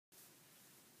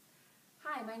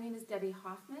Hi, my name is Debbie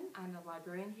Hoffman. I'm a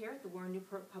librarian here at the Warren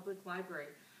Newport Public Library.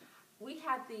 We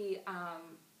had the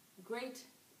great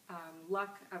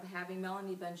luck of having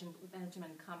Melanie Benjamin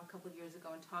come a couple of years ago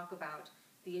and talk about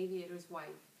The Aviator's Wife.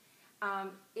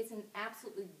 It's an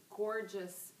absolutely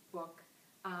gorgeous book.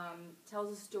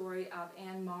 Tells a story of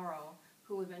Anne Morrow,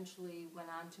 who eventually went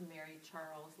on to marry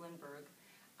Charles Lindbergh.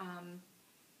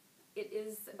 It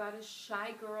is about a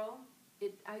shy girl.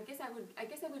 I guess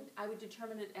I would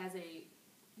determine it as a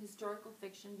historical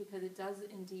fiction because it does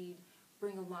indeed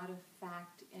bring a lot of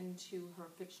fact into her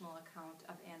fictional account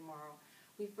of Anne Morrow.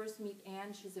 We first meet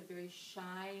Anne. She's a very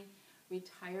shy,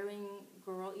 retiring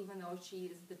girl, even though she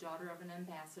is the daughter of an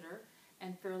ambassador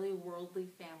and fairly worldly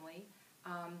family.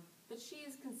 But she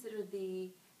is considered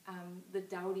the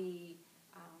dowdy,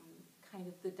 kind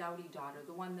of the dowdy daughter,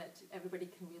 the one that everybody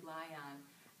can rely on.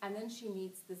 And then she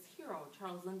meets this hero.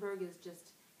 Charles Lindbergh has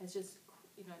just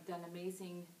done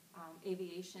amazing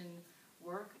aviation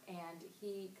work, and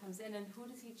he comes in, and who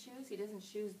does he choose? He doesn't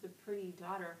choose the pretty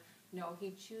daughter. No,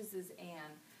 he chooses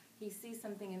Anne. He sees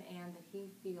something in Anne that he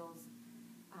feels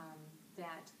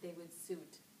that they would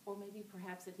suit, or maybe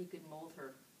perhaps that he could mold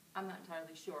her. I'm not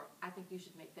entirely sure. I think you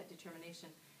should make that determination.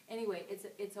 Anyway,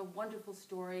 it's a wonderful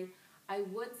story. I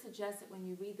would suggest that when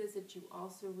you read this that you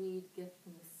also read Gift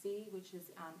from the Sea, which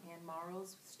is Anne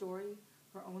Morrow's story,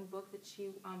 her own book that she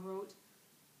wrote.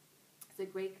 It's a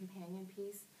great companion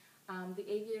piece. The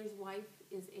Aviator's Wife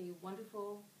is a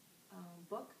wonderful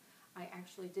book. I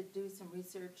actually did do some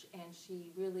research, and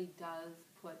she really does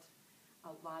put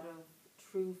a lot of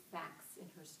true facts in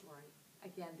her story.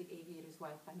 Again, The Aviator's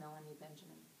Wife by Melanie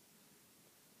Benjamin.